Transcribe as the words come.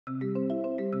Good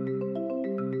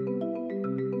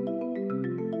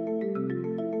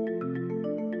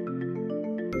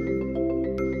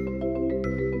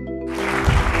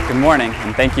morning,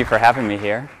 and thank you for having me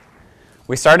here.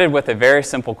 We started with a very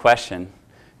simple question.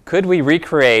 Could we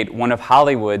recreate one of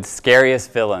Hollywood's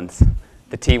scariest villains,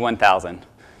 the T-1000?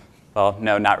 Well,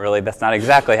 no, not really. That's not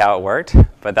exactly how it worked,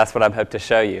 but that's what I hope to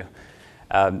show you.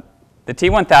 The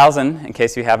T-1000, in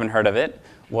case you haven't heard of it,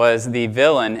 was the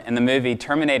villain in the movie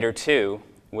Terminator 2,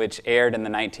 which aired in the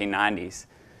 1990s.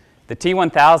 The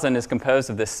T-1000 is composed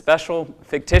of this special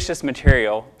fictitious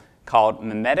material called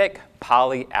mimetic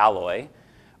polyalloy,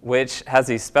 which has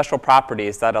these special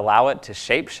properties that allow it to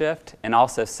shapeshift and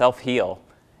also self-heal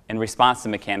in response to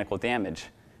mechanical damage.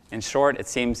 In short, it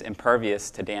seems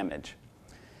impervious to damage.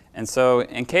 And so,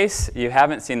 in case you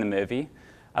haven't seen the movie,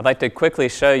 I'd like to quickly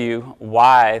show you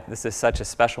why this is such a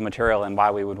special material and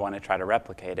why we would want to try to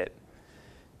replicate it.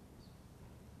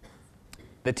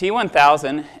 The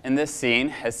T-1000 in this scene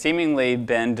has seemingly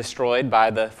been destroyed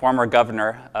by the former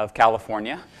governor of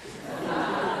California.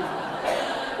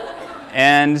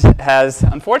 And has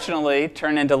unfortunately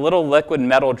turned into little liquid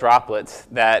metal droplets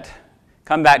that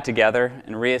come back together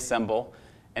and reassemble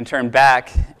and turn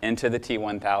back into the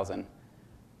T-1000.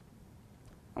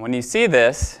 And when you see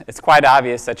this, it's quite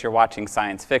obvious that you're watching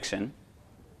science fiction.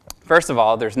 First of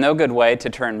all, there's no good way to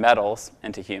turn metals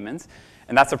into humans,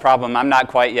 and that's a problem I'm not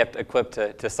quite yet equipped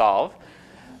to solve.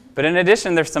 But in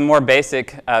addition, there's some more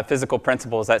basic physical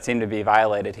principles that seem to be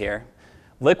violated here.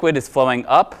 Liquid is flowing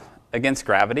up against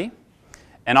gravity.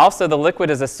 And also, the liquid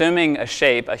is assuming a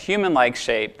shape, a human-like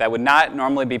shape, that would not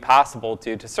normally be possible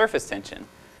due to surface tension.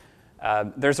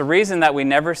 There's a reason that we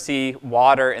never see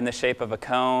water in the shape of a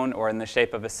cone or in the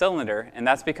shape of a cylinder, and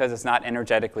that's because it's not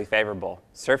energetically favorable.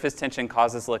 Surface tension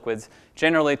causes liquids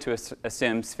generally to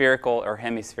assume spherical or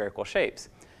hemispherical shapes.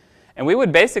 And we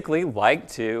would basically like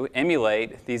to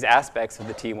emulate these aspects of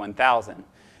the T-1000.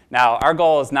 Now, our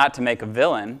goal is not to make a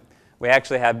villain. We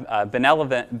actually have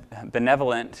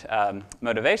benevolent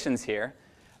motivations here.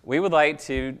 We would like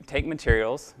to take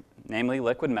materials, namely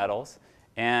liquid metals,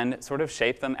 and sort of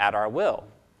shape them at our will.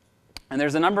 And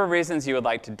there's a number of reasons you would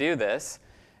like to do this.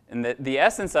 And the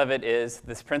essence of it is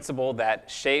this principle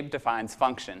that shape defines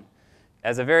function.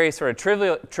 As a very sort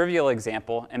of trivial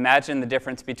example, imagine the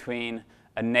difference between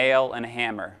a nail and a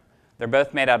hammer. They're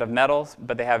both made out of metals,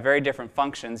 but they have very different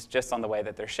functions just on the way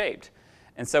that they're shaped.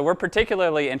 And so we're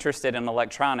particularly interested in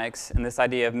electronics and this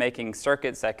idea of making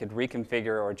circuits that could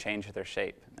reconfigure or change their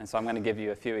shape. And so I'm going to give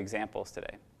you a few examples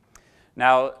today.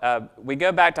 Now, we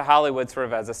go back to Hollywood sort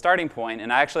of as a starting point,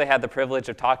 and I actually had the privilege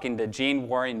of talking to Gene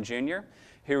Warren Jr.,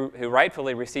 who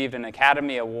rightfully received an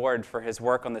Academy Award for his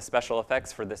work on the special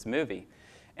effects for this movie.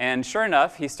 And sure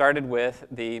enough, he started with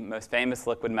the most famous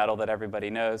liquid metal that everybody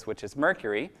knows, which is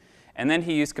mercury. And then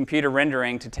he used computer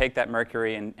rendering to take that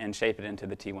mercury and shape it into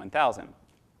the T-1000.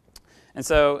 And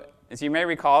so, as you may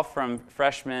recall from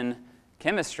freshman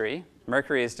chemistry,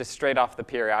 mercury is just straight off the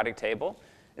periodic table.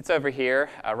 It's over here,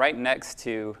 right next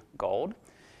to gold.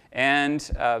 And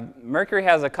mercury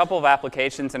has a couple of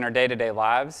applications in our day-to-day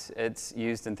lives. It's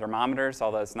used in thermometers,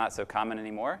 although it's not so common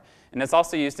anymore. And it's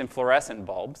also used in fluorescent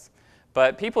bulbs.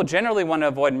 But people generally want to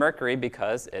avoid mercury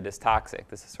because it is toxic.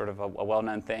 This is sort of a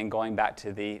well-known thing going back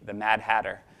to the Mad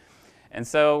Hatter. And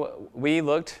so we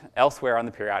looked elsewhere on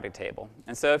the periodic table.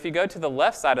 And so if you go to the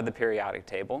left side of the periodic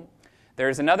table,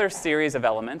 there's another series of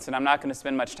elements, and I'm not going to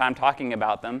spend much time talking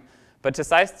about them, but to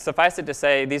suffice it to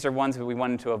say, these are ones that we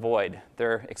wanted to avoid.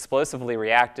 They're explosively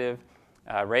reactive,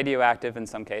 radioactive in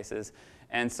some cases.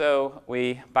 And so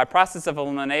by process of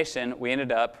elimination, we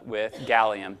ended up with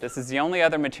gallium. This is the only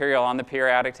other material on the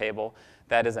periodic table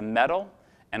that is a metal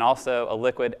and also a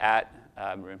liquid at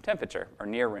room temperature or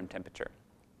near room temperature.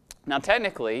 Now,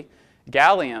 technically,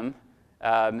 gallium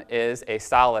is a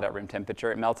solid at room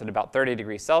temperature. It melts at about 30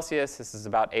 degrees Celsius. This is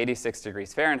about 86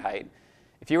 degrees Fahrenheit.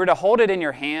 If you were to hold it in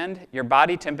your hand, your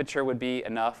body temperature would be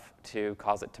enough to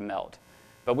cause it to melt.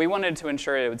 But we wanted to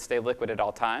ensure it would stay liquid at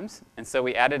all times, and so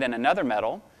we added in another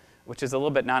metal, which is a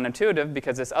little bit non-intuitive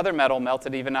because this other metal melts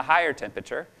at even a higher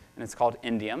temperature, and it's called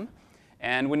indium.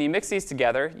 And when you mix these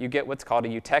together, you get what's called a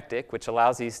eutectic, which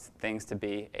allows these things to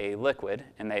be a liquid,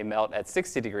 and they melt at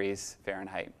 60 degrees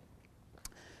Fahrenheit.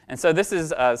 And so this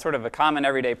is sort of a common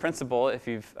everyday principle. If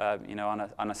you've,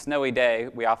 on a snowy day,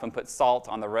 we often put salt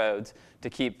on the roads to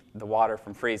keep the water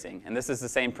from freezing. And this is the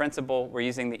same principle. We're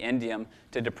using the indium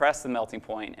to depress the melting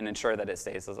point and ensure that it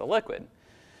stays as a liquid.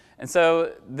 And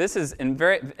so this is, in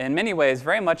many ways,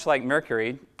 very much like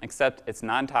mercury, except it's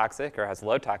non-toxic or has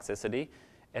low toxicity.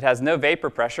 It has no vapor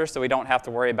pressure, so we don't have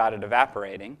to worry about it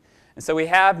evaporating. And so we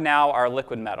have now our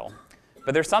liquid metal.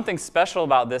 But there's something special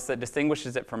about this that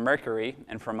distinguishes it from mercury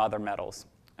and from other metals,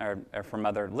 or from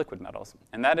other liquid metals,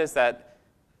 and that is that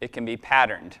it can be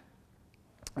patterned.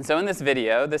 And so in this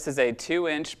video, this is a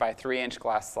 2-inch by 3-inch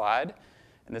glass slide,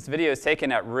 and this video is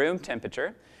taken at room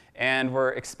temperature, and we're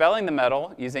expelling the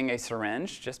metal using a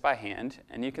syringe just by hand,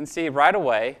 and you can see right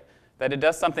away that it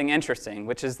does something interesting,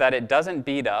 which is that it doesn't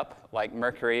bead up like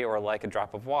mercury or like a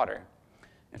drop of water.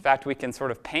 In fact, we can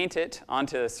sort of paint it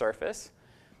onto the surface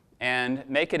and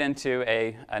make it into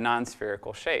a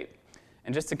non-spherical shape.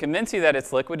 And just to convince you that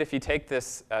it's liquid, if you take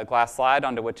this glass slide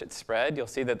onto which it's spread, you'll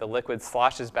see that the liquid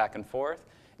sloshes back and forth,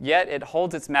 yet it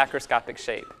holds its macroscopic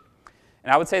shape.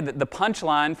 And I would say that the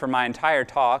punchline for my entire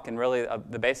talk, and really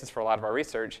the basis for a lot of our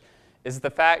research, is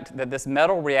the fact that this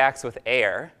metal reacts with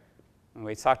air. And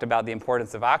we talked about the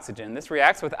importance of oxygen. This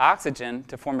reacts with oxygen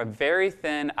to form a very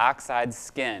thin oxide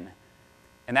skin.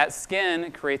 And that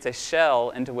skin creates a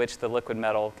shell into which the liquid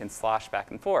metal can slosh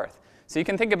back and forth. So you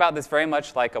can think about this very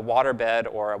much like a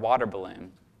waterbed or a water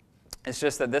balloon. It's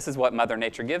just that this is what Mother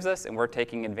Nature gives us, and we're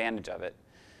taking advantage of it.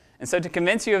 And so to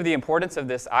convince you of the importance of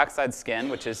this oxide skin,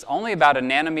 which is only about a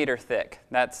nanometer thick,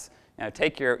 that's,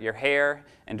 take your hair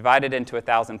and divide it into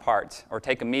 1,000 parts, or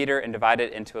take a meter and divide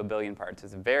it into 1 billion parts.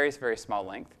 It's a very, very small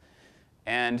length.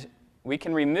 And we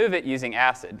can remove it using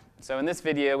acid. So in this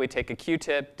video, we take a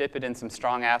Q-tip, dip it in some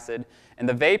strong acid, and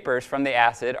the vapors from the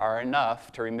acid are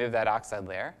enough to remove that oxide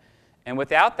layer. And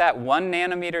without that 1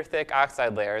 nanometer thick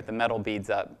oxide layer, the metal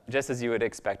beads up, just as you would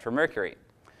expect for mercury.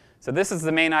 So this is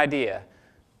the main idea.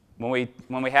 When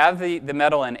we have the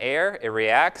metal in air, it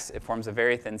reacts, it forms a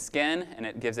very thin skin, and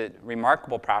it gives it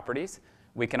remarkable properties.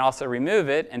 We can also remove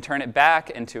it and turn it back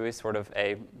into a sort of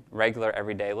a regular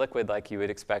everyday liquid like you would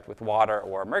expect with water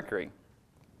or mercury.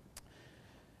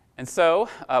 And so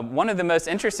one of the most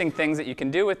interesting things that you can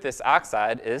do with this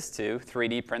oxide is to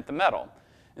 3D print the metal.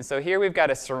 And so here we've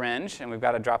got a syringe and we've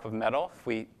got a drop of metal. If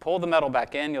we pull the metal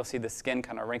back in, you'll see the skin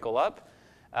kind of wrinkle up.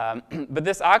 But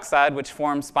this oxide, which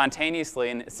forms spontaneously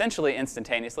and essentially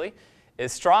instantaneously,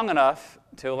 is strong enough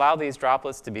to allow these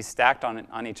droplets to be stacked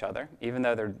on each other, even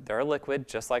though they're a liquid,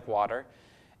 just like water,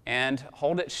 and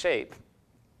hold its shape.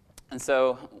 And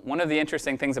so one of the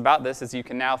interesting things about this is you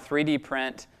can now 3D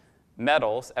print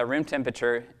metals at room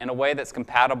temperature in a way that's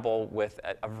compatible with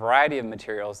a variety of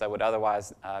materials that would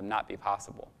otherwise not be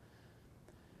possible.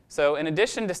 So in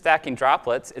addition to stacking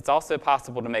droplets, it's also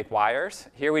possible to make wires.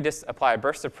 Here we just apply a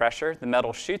burst of pressure, the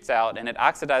metal shoots out, and it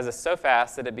oxidizes so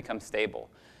fast that it becomes stable.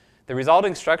 The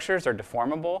resulting structures are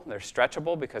deformable, they're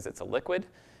stretchable because it's a liquid,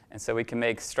 and so we can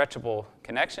make stretchable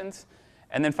connections.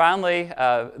 And then finally,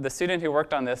 the student who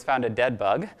worked on this found a dead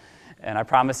bug, and I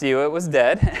promise you it was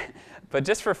dead. But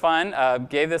just for fun,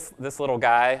 gave this little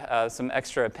guy some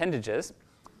extra appendages.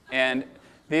 And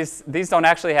these don't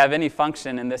actually have any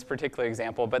function in this particular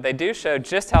example, but they do show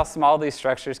just how small these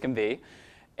structures can be.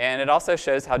 And it also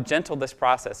shows how gentle this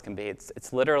process can be.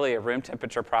 It's literally a room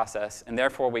temperature process, and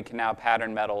therefore we can now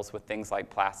pattern metals with things like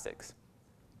plastics.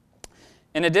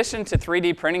 In addition to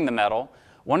 3D printing the metal,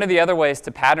 one of the other ways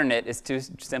to pattern it is to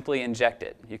simply inject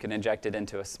it. You can inject it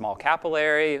into a small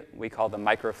capillary. We call them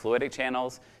microfluidic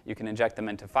channels. You can inject them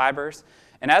into fibers.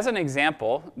 And as an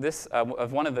example,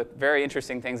 of one of the very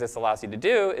interesting things this allows you to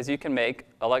do is you can make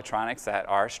electronics that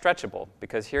are stretchable,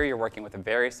 because here you're working with a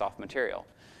very soft material.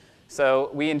 So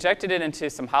we injected it into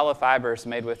some hollow fibers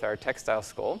made with our textile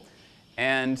school.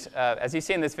 And as you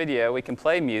see in this video, we can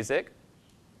play music,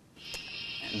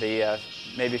 the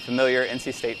maybe familiar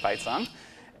NC State fight song.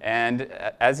 And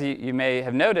as you may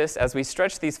have noticed, as we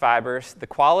stretch these fibers, the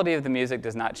quality of the music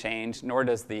does not change, nor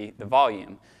does the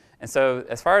volume. And so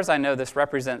as far as I know, this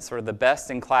represents sort of the best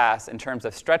in class in terms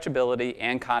of stretchability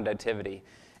and conductivity.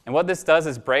 And what this does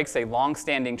is breaks a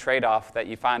long-standing trade-off that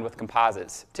you find with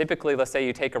composites. Typically, let's say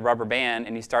you take a rubber band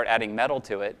and you start adding metal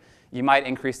to it, you might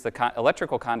increase the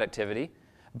electrical conductivity,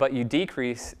 but you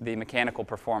decrease the mechanical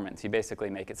performance. You basically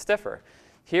make it stiffer.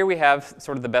 Here we have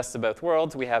sort of the best of both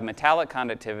worlds. We have metallic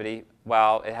conductivity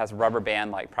while it has rubber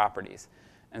band-like properties.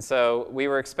 And so we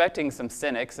were expecting some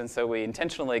cynics, and so we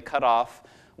intentionally cut off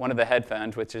one of the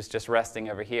headphones, which is just resting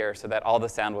over here, so that all the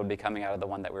sound would be coming out of the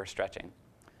one that we were stretching.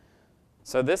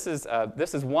 So this is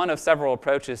one of several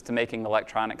approaches to making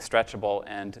electronics stretchable,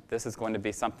 and this is going to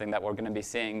be something that we're going to be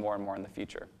seeing more and more in the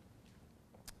future.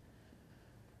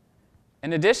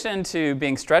 In addition to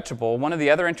being stretchable, one of the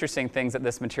other interesting things that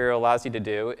this material allows you to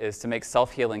do is to make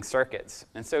self-healing circuits.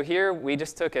 And so here we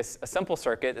just took a simple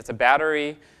circuit. It's a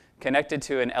battery connected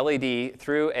to an LED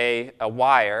through a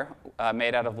wire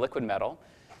made out of liquid metal.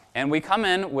 And we come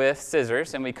in with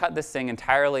scissors and we cut this thing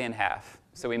entirely in half.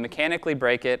 So we mechanically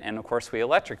break it, and of course we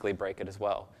electrically break it as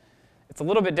well. It's a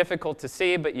little bit difficult to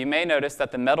see, but you may notice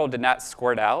that the metal did not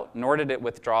squirt out, nor did it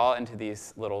withdraw into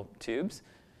these little tubes.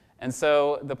 And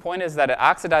so the point is that it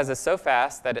oxidizes so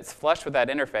fast that it's flush with that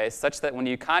interface, such that when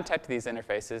you contact these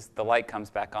interfaces, the light comes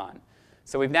back on.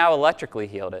 So we've now electrically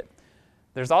healed it.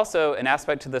 There's also an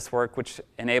aspect to this work which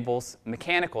enables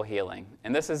mechanical healing.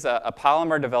 And this is a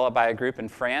polymer developed by a group in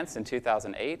France in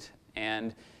 2008.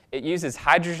 And it uses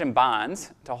hydrogen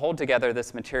bonds to hold together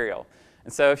this material.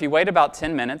 And so if you wait about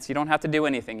 10 minutes, you don't have to do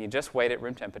anything. You just wait at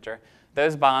room temperature.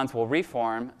 Those bonds will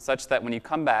reform such that when you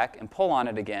come back and pull on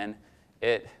it again,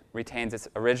 it retains its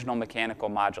original mechanical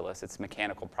modulus, its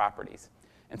mechanical properties.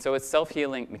 And so it's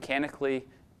self-healing mechanically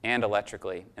and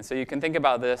electrically. And so you can think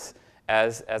about this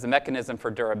as a mechanism for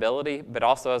durability, but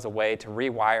also as a way to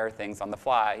rewire things on the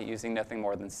fly using nothing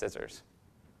more than scissors.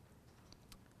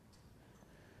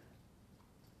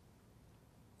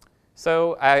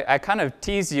 So I kind of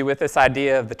teased you with this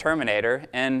idea of the Terminator,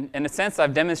 and in a sense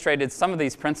I've demonstrated some of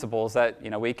these principles that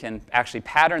we can actually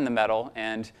pattern the metal,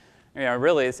 and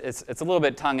really it's a little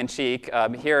bit tongue-in-cheek.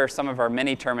 Here are some of our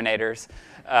mini Terminators.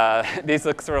 These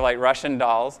look sort of like Russian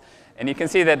dolls, and you can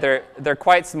see that they're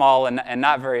quite small and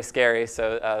not very scary,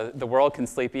 so the world can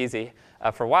sleep easy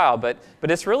for a while. But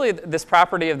it's really this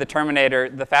property of the Terminator,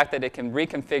 the fact that it can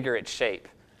reconfigure its shape,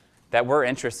 that we're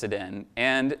interested in.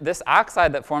 And this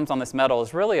oxide that forms on this metal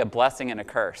is really a blessing and a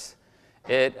curse.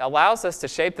 It allows us to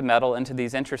shape the metal into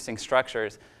these interesting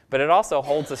structures, but it also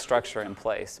holds the structure in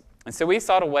place. And so we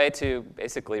sought a way to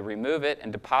basically remove it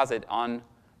and deposit on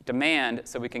demand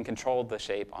so we can control the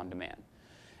shape on demand.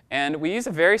 And we use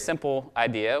a very simple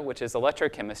idea, which is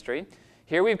electrochemistry.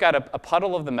 Here we've got a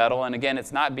puddle of the metal, and again,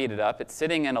 it's not beaded up. It's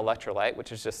sitting in electrolyte,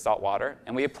 which is just salt water,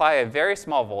 and we apply a very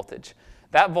small voltage.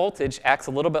 That voltage acts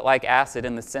a little bit like acid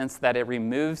in the sense that it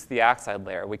removes the oxide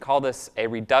layer. We call this a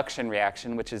reduction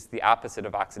reaction, which is the opposite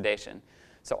of oxidation.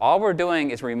 So all we're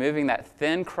doing is removing that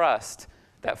thin crust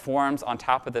that forms on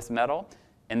top of this metal.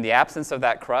 In the absence of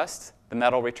that crust, the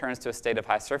metal returns to a state of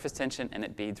high surface tension and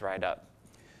it beads right up.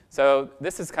 So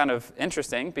this is kind of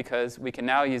interesting because we can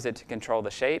now use it to control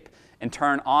the shape and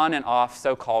turn on and off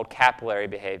so-called capillary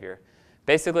behavior.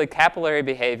 Basically, capillary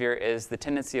behavior is the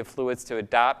tendency of fluids to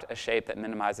adopt a shape that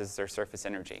minimizes their surface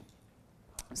energy.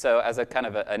 So as a kind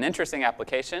of an interesting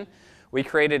application, we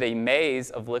created a maze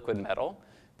of liquid metal.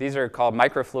 These are called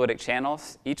microfluidic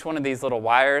channels. Each one of these little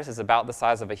wires is about the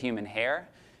size of a human hair,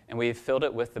 and we've filled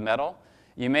it with the metal.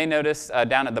 You may notice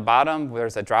down at the bottom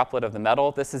there's a droplet of the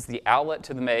metal. This is the outlet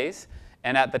to the maze.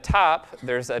 And at the top,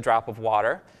 there's a drop of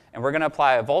water. And we're going to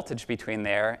apply a voltage between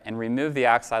there and remove the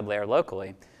oxide layer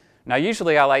locally. Now,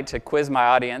 usually I like to quiz my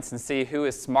audience and see who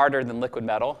is smarter than liquid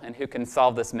metal and who can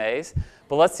solve this maze.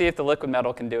 But let's see if the liquid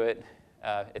metal can do it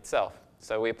itself.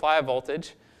 So we apply a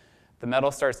voltage. The metal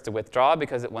starts to withdraw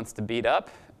because it wants to bead up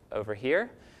over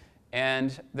here.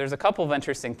 And there's a couple of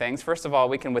interesting things. First of all,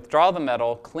 we can withdraw the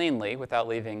metal cleanly without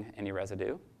leaving any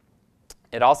residue.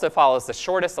 It also follows the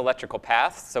shortest electrical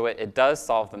path, so it does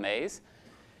solve the maze.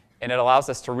 And it allows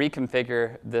us to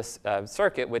reconfigure this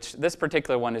circuit, which this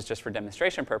particular one is just for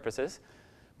demonstration purposes.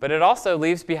 But it also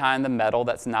leaves behind the metal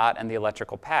that's not in the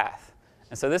electrical path.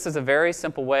 And so this is a very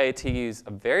simple way to use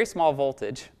a very small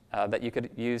voltage that you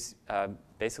could use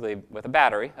basically with a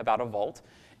battery, about a volt,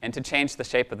 and to change the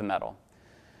shape of the metal.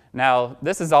 Now,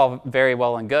 this is all very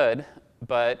well and good,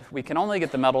 but we can only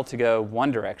get the metal to go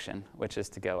one direction, which is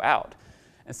to go out.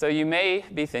 And so you may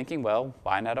be thinking, well,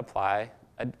 why not apply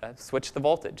switch the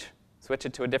voltage, switch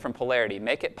it to a different polarity,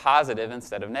 make it positive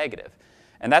instead of negative.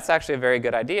 And that's actually a very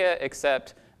good idea,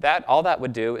 except that all that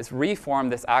would do is reform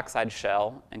this oxide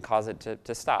shell and cause it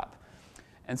to stop.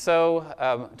 And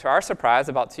so to our surprise,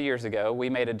 about 2 years ago, we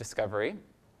made a discovery.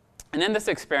 And in this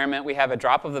experiment, we have a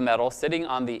drop of the metal sitting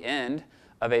on the end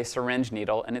of a syringe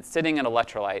needle, and it's sitting in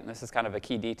electrolyte, and this is kind of a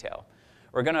key detail.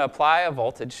 We're going to apply a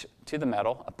voltage to the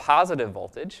metal, a positive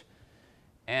voltage.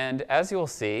 And as you'll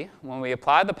see, when we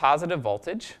apply the positive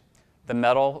voltage, the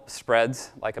metal spreads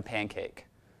like a pancake.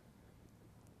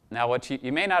 Now, what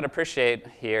you may not appreciate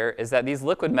here is that these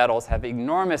liquid metals have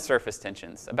enormous surface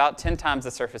tensions, about 10 times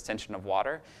the surface tension of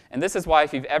water. And this is why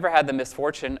if you've ever had the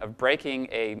misfortune of breaking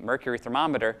a mercury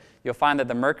thermometer, you'll find that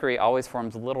the mercury always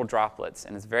forms little droplets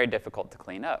and is very difficult to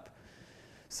clean up.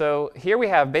 So here we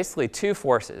have basically two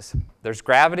forces. There's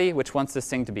gravity, which wants this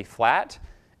thing to be flat,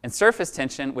 and surface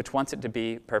tension, which wants it to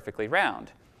be perfectly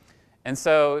round. And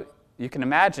so you can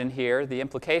imagine here the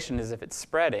implication is if it's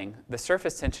spreading, the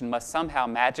surface tension must somehow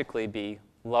magically be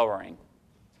lowering.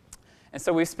 And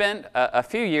so we've spent a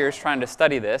few years trying to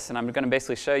study this, and I'm going to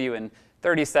basically show you in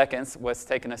 30 seconds what's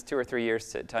taken us 2 or 3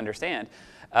 years to understand.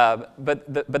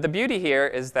 But the beauty here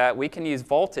is that we can use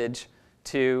voltage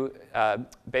to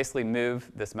basically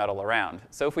move this metal around.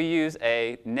 So if we use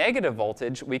a negative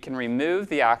voltage, we can remove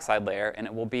the oxide layer and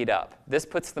it will bead up. This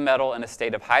puts the metal in a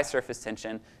state of high surface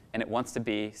tension and it wants to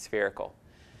be spherical.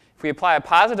 If we apply a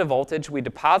positive voltage, we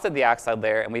deposit the oxide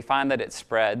layer and we find that it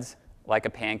spreads like a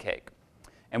pancake.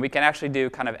 And we can actually do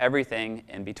kind of everything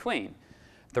in between.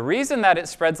 The reason that it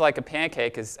spreads like a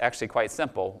pancake is actually quite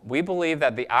simple. We believe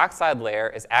that the oxide layer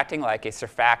is acting like a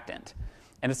surfactant.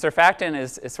 And a surfactant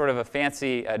is sort of a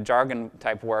fancy jargon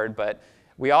type word, but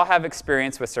we all have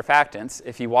experience with surfactants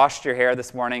if you washed your hair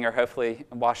this morning or hopefully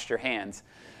washed your hands.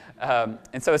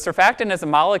 And so a surfactant is a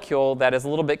molecule that is a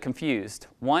little bit confused.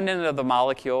 One end of the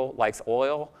molecule likes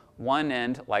oil, one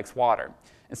end likes water.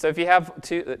 And so if you have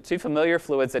two familiar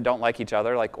fluids that don't like each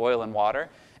other, like oil and water,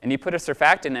 and you put a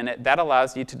surfactant in it, that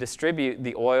allows you to distribute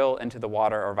the oil into the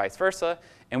water or vice versa.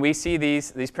 And we see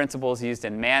these principles used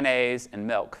in mayonnaise and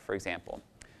milk, for example.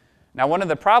 Now, one of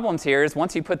the problems here is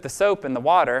once you put the soap in the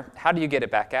water, how do you get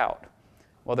it back out?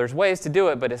 Well, there's ways to do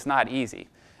it, but it's not easy.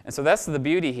 And so that's the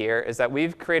beauty here, is that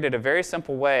we've created a very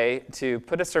simple way to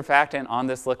put a surfactant on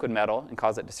this liquid metal and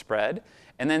cause it to spread,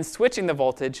 and then switching the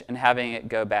voltage and having it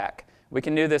go back. We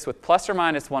can do this with plus or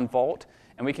minus 1 volt,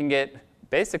 and we can get,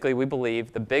 basically, we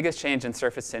believe, the biggest change in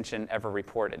surface tension ever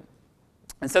reported.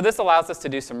 And so this allows us to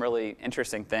do some really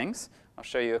interesting things. I'll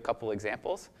show you a couple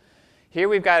examples. Here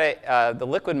we've got the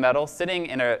liquid metal sitting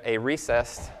in a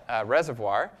recessed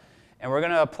reservoir, and we're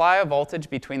going to apply a voltage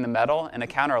between the metal and a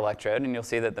counter electrode, and you'll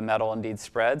see that the metal indeed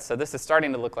spreads. So this is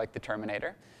starting to look like the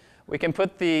Terminator. We can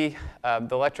put the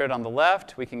electrode on the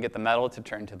left, we can get the metal to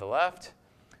turn to the left,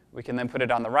 we can then put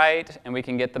it on the right, and we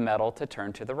can get the metal to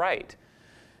turn to the right.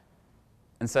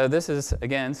 And so this is,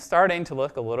 again, starting to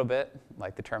look a little bit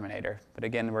like the Terminator. But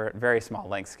again, we're at very small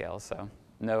length scales, so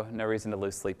no reason to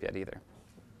lose sleep yet either.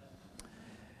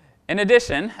 In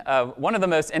addition, one of the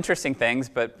most interesting things,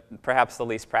 but perhaps the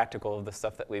least practical of the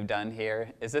stuff that we've done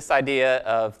here, is this idea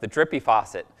of the drippy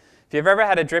faucet. If you've ever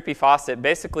had a drippy faucet,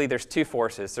 basically there's two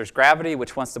forces. There's gravity,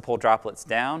 which wants to pull droplets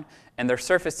down, and there's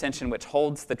surface tension, which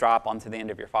holds the drop onto the end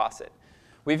of your faucet.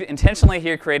 We've intentionally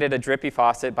here created a drippy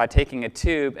faucet by taking a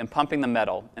tube and pumping the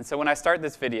metal. And so when I start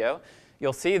this video,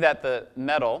 you'll see that the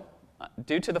metal,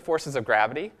 due to the forces of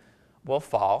gravity, will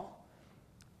fall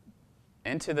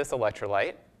into this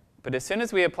electrolyte. But as soon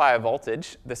as we apply a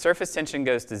voltage, the surface tension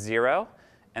goes to 0,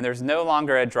 and there's no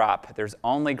longer a drop. There's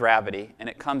only gravity, and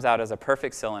it comes out as a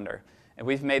perfect cylinder. And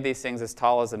we've made these things as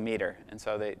tall as a meter, and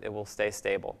so it will stay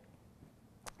stable.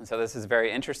 And so this is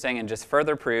very interesting and just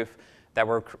further proof that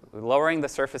we're lowering the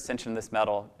surface tension of this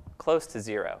metal close to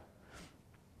 0.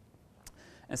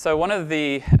 And so one of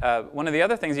the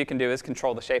other things you can do is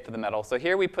control the shape of the metal. So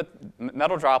here we put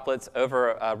metal droplets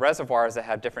over reservoirs that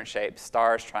have different shapes,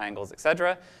 stars, triangles,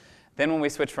 etc. Then when we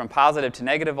switch from positive to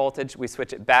negative voltage, we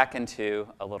switch it back into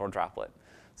a little droplet.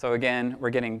 So again,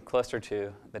 we're getting closer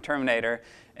to the Terminator,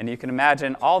 and you can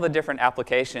imagine all the different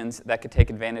applications that could take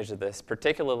advantage of this,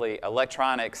 particularly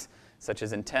electronics such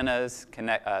as antennas,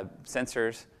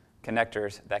 sensors,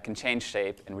 connectors that can change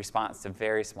shape in response to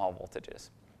very small voltages.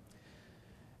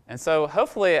 And so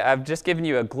hopefully I've just given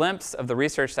you a glimpse of the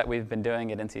research that we've been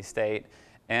doing at NC State.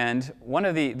 And one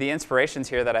of the inspirations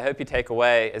here that I hope you take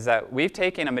away is that we've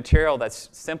taken a material that's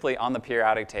simply on the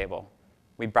periodic table.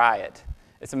 We buy it.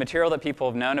 It's a material that people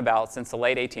have known about since the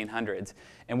late 1800s.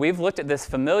 And we've looked at this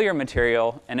familiar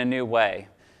material in a new way.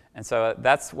 And so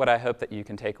that's what I hope that you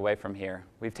can take away from here.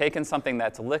 We've taken something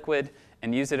that's liquid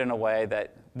and used it in a way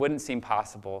that wouldn't seem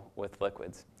possible with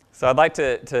liquids. So I'd like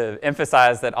to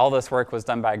emphasize that all this work was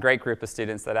done by a great group of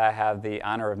students that I have the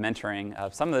honor of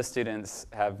mentoring. Some of the students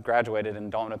have graduated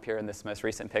and don't appear in this most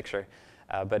recent picture.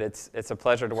 But it's a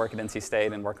pleasure to work at NC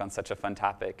State and work on such a fun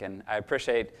topic. And I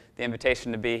appreciate the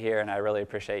invitation to be here, and I really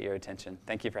appreciate your attention.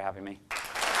 Thank you for having me.